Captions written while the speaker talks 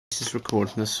just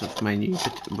recording this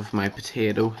with my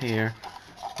potato here,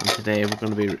 and today we're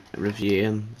going to be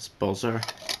reviewing this buzzer.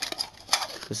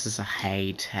 This is a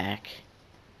high-tech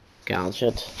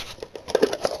gadget.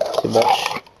 See much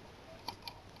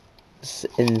this is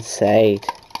inside.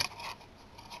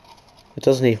 It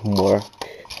doesn't even work.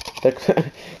 Look,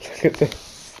 look at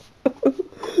this.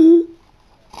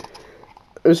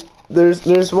 There's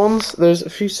a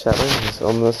few settings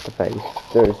on this device.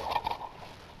 There's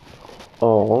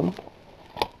on,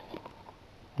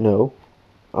 no,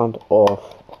 and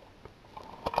off.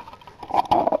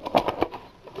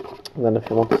 And then if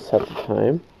you want to set the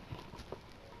time,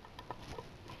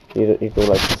 you go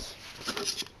like this.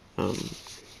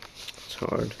 It's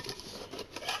hard.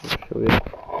 I'll show you.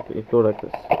 You go like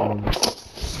this.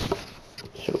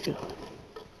 Show you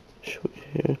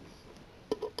here.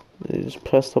 And you just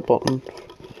press the button.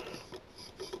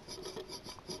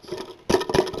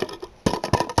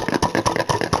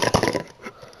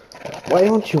 Why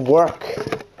don't you work?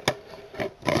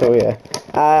 So yeah,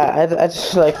 I'd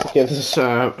just like to give this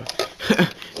a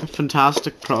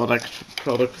fantastic product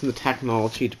from the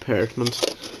technology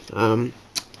department.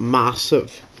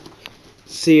 Massive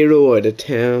 0 out of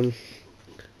 10.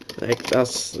 Like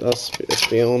that's it's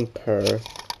beyond per.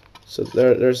 So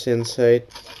there's the inside,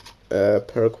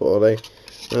 per quality.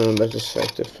 And I just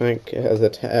like to thank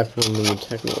everyone in the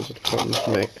technology department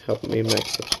for helping me make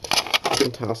such a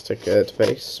fantastic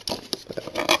device.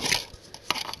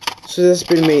 So this has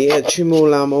been me,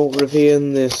 Tuomo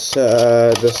reviewing this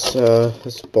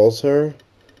buzzer,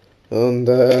 and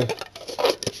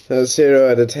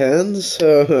 0 out of 10.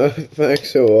 So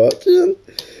thanks for watching.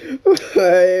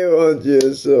 I want you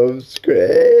to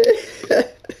subscribe.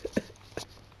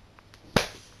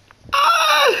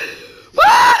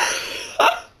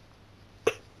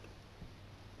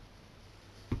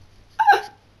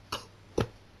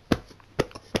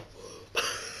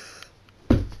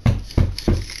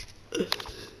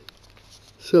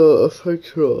 So thanks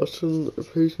for watching,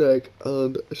 please like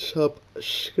and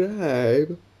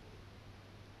subscribe.